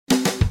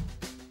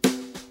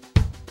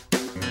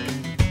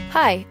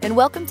Hi, and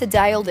welcome to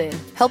Dialed In,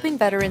 helping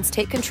veterans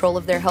take control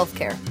of their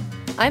healthcare.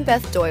 I'm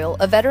Beth Doyle,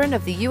 a veteran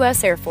of the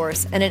U.S. Air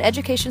Force and an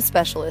education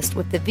specialist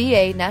with the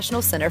VA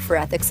National Center for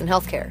Ethics in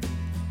Healthcare.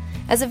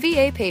 As a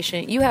VA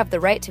patient, you have the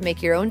right to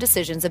make your own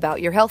decisions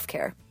about your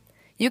healthcare.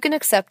 You can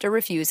accept or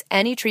refuse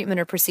any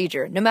treatment or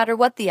procedure, no matter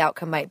what the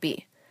outcome might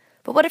be.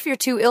 But what if you're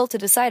too ill to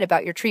decide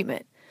about your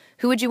treatment?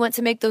 Who would you want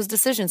to make those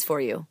decisions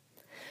for you?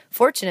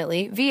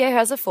 Fortunately, VA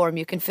has a form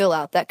you can fill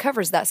out that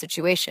covers that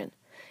situation.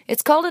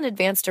 It's called an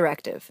advance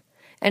directive.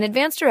 An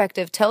advance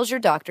directive tells your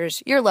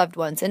doctors, your loved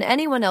ones, and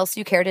anyone else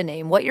you care to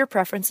name what your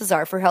preferences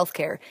are for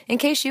healthcare in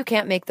case you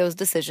can't make those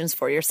decisions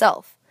for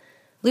yourself.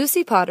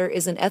 Lucy Potter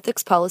is an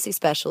ethics policy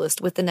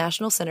specialist with the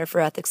National Center for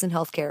Ethics in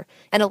Healthcare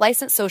and a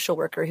licensed social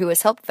worker who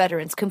has helped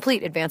veterans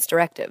complete advance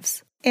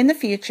directives. In the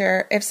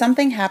future, if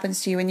something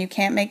happens to you and you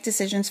can't make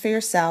decisions for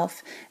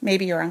yourself,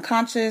 maybe you're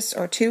unconscious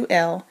or too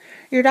ill,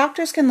 your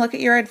doctors can look at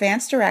your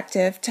advance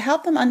directive to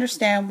help them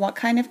understand what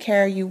kind of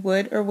care you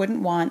would or wouldn't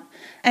want,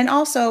 and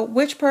also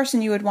which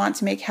person you would want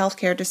to make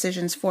healthcare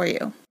decisions for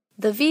you.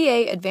 The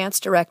VA Advance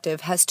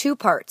Directive has two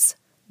parts: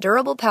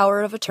 durable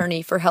power of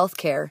attorney for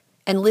healthcare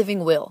and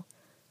living will.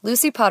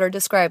 Lucy Potter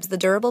describes the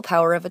durable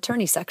power of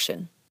attorney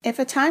section. If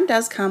a time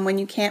does come when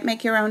you can't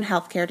make your own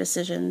healthcare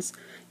decisions,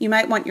 you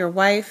might want your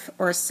wife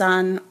or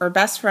son or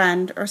best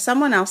friend or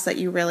someone else that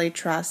you really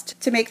trust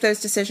to make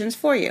those decisions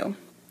for you.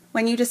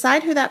 When you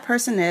decide who that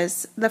person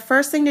is, the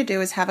first thing to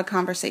do is have a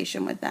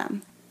conversation with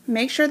them.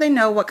 Make sure they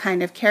know what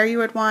kind of care you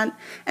would want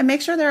and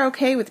make sure they're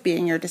okay with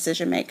being your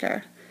decision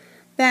maker.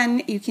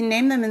 Then you can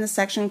name them in the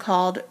section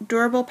called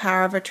Durable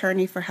Power of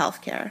Attorney for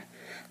Healthcare.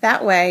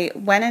 That way,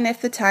 when and if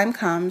the time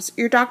comes,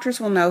 your doctors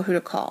will know who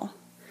to call.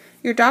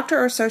 Your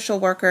doctor or social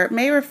worker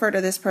may refer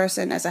to this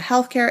person as a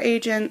healthcare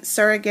agent,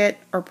 surrogate,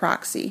 or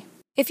proxy.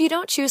 If you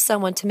don't choose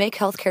someone to make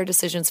healthcare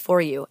decisions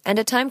for you, and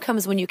a time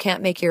comes when you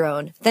can't make your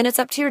own, then it's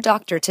up to your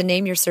doctor to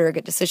name your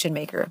surrogate decision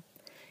maker.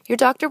 Your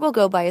doctor will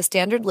go by a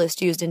standard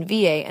list used in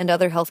VA and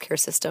other healthcare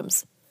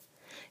systems.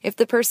 If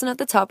the person at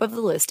the top of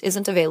the list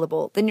isn't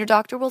available, then your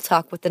doctor will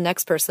talk with the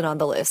next person on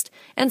the list,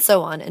 and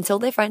so on until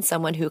they find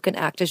someone who can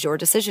act as your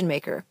decision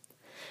maker.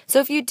 So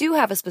if you do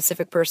have a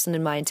specific person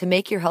in mind to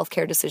make your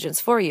healthcare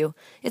decisions for you,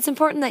 it's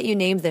important that you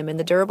name them in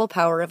the durable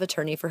power of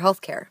attorney for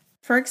healthcare.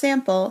 For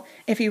example,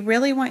 if you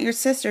really want your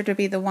sister to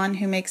be the one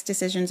who makes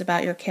decisions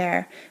about your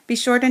care, be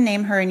sure to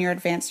name her in your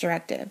advance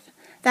directive.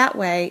 That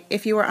way,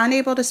 if you are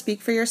unable to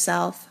speak for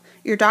yourself,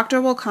 your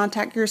doctor will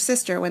contact your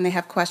sister when they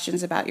have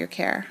questions about your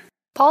care.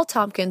 Paul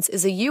Tompkins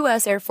is a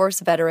U.S. Air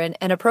Force veteran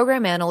and a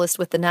program analyst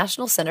with the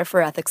National Center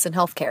for Ethics in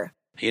Healthcare.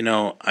 You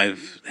know,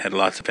 I've had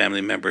lots of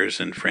family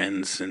members and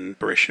friends and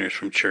parishioners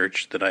from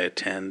church that I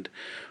attend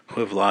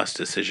who have lost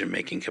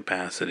decision-making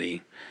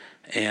capacity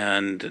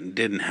and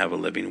didn't have a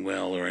living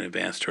will or an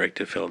advance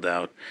directive filled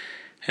out.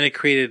 And it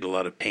created a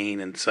lot of pain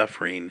and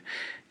suffering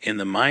in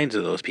the minds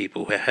of those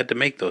people who had to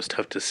make those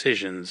tough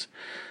decisions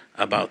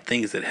about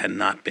things that had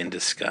not been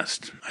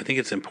discussed. I think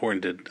it's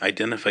important to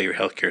identify your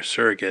healthcare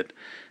surrogate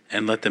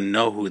and let them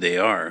know who they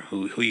are,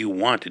 who you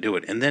want to do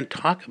it, and then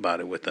talk about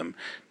it with them.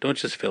 Don't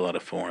just fill out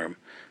a form,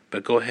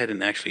 but go ahead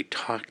and actually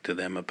talk to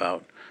them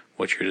about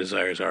what your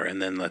desires are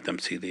and then let them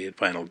see the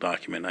final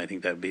document. I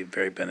think that would be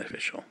very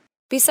beneficial.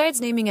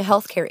 Besides naming a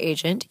healthcare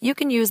agent, you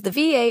can use the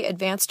VA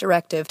Advance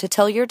Directive to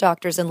tell your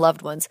doctors and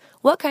loved ones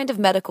what kind of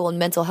medical and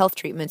mental health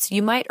treatments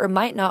you might or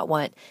might not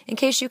want in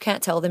case you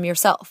can't tell them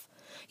yourself.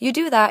 You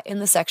do that in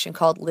the section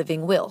called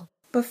Living Will.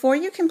 Before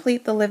you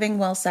complete the Living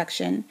Will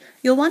section,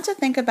 you'll want to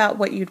think about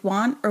what you'd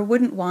want or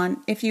wouldn't want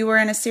if you were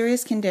in a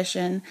serious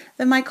condition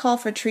that might call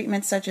for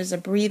treatments such as a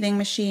breathing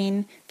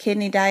machine,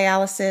 kidney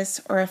dialysis,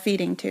 or a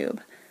feeding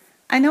tube.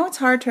 I know it's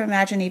hard to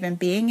imagine even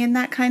being in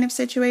that kind of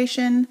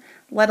situation,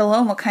 let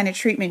alone what kind of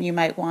treatment you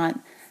might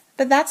want,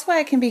 but that's why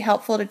it can be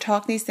helpful to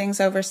talk these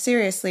things over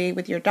seriously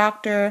with your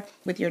doctor,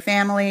 with your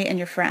family, and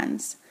your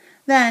friends.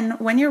 Then,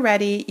 when you're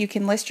ready, you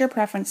can list your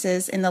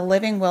preferences in the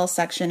Living Will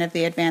section of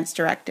the Advance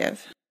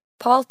Directive.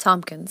 Paul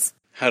Tompkins.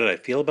 How did I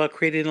feel about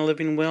creating a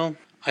living will?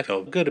 I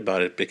felt good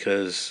about it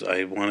because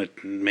I wanted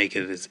to make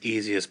it as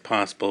easy as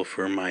possible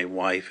for my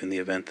wife in the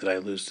event that I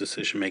lose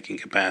decision-making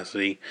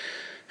capacity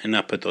and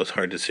not put those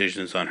hard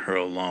decisions on her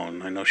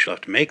alone. I know she'll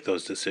have to make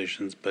those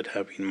decisions, but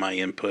having my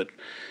input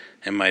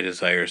and my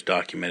desires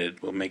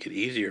documented will make it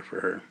easier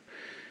for her.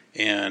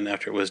 And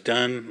after it was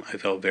done, I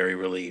felt very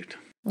relieved.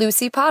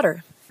 Lucy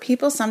Potter.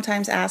 People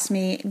sometimes ask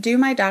me, do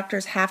my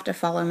doctors have to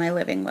follow my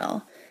living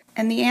will?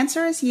 And the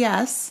answer is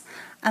yes,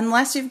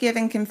 unless you've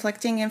given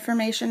conflicting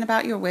information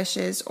about your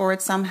wishes or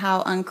it's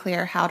somehow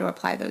unclear how to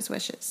apply those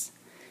wishes.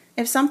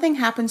 If something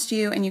happens to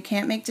you and you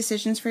can't make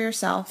decisions for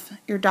yourself,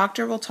 your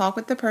doctor will talk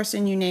with the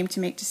person you named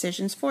to make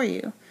decisions for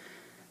you.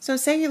 So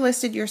say you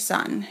listed your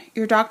son.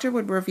 Your doctor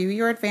would review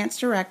your advance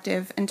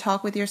directive and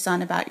talk with your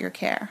son about your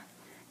care.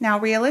 Now,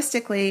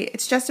 realistically,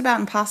 it's just about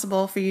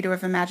impossible for you to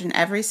have imagined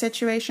every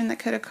situation that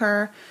could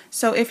occur,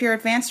 so if your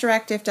advance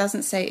directive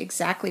doesn't say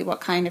exactly what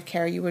kind of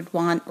care you would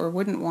want or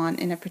wouldn't want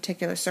in a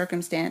particular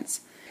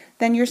circumstance,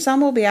 then your son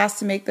will be asked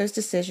to make those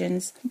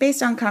decisions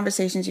based on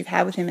conversations you've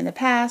had with him in the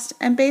past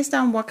and based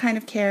on what kind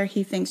of care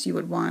he thinks you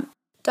would want.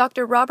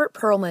 Dr. Robert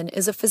Perlman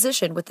is a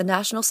physician with the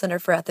National Center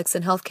for Ethics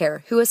in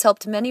Healthcare who has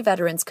helped many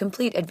veterans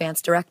complete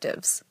advanced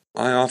directives.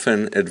 I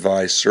often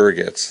advise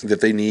surrogates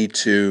that they need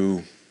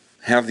to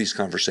have these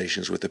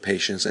conversations with the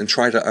patients and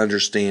try to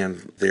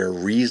understand their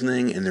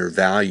reasoning and their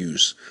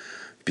values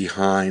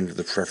behind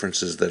the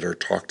preferences that are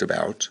talked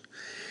about.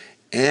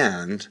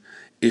 And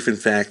if in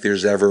fact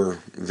there's ever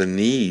the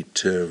need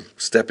to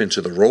step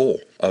into the role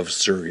of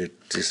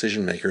surrogate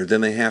decision maker,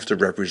 then they have to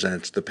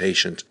represent the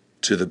patient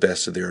to the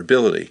best of their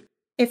ability.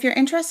 If you're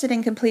interested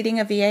in completing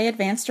a VA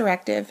Advanced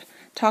Directive,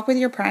 talk with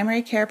your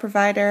primary care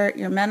provider,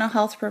 your mental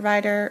health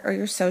provider, or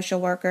your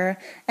social worker,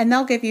 and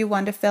they'll give you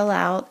one to fill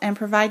out and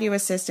provide you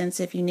assistance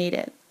if you need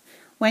it.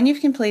 When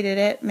you've completed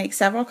it, make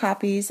several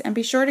copies and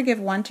be sure to give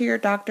one to your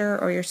doctor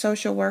or your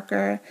social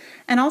worker,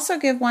 and also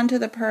give one to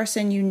the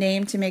person you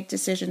named to make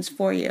decisions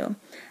for you,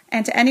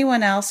 and to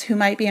anyone else who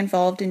might be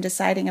involved in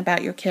deciding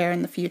about your care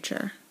in the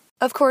future.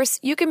 Of course,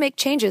 you can make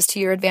changes to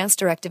your advance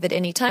directive at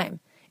any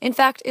time. In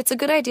fact, it's a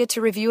good idea to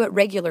review it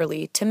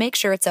regularly to make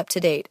sure it's up to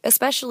date,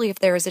 especially if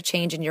there is a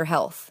change in your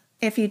health.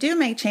 If you do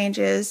make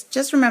changes,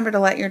 just remember to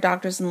let your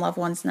doctors and loved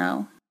ones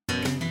know.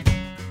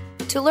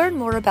 To learn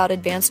more about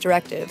advanced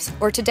directives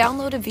or to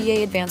download a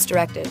VA Advanced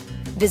Directive,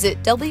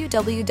 visit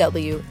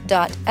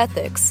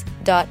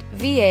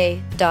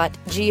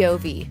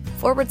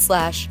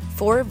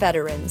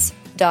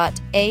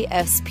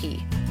www.ethics.va.gov/forveterans.asp.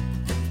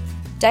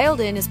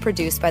 Dialed In is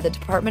produced by the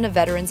Department of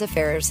Veterans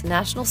Affairs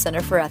National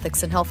Center for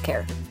Ethics in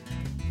Healthcare.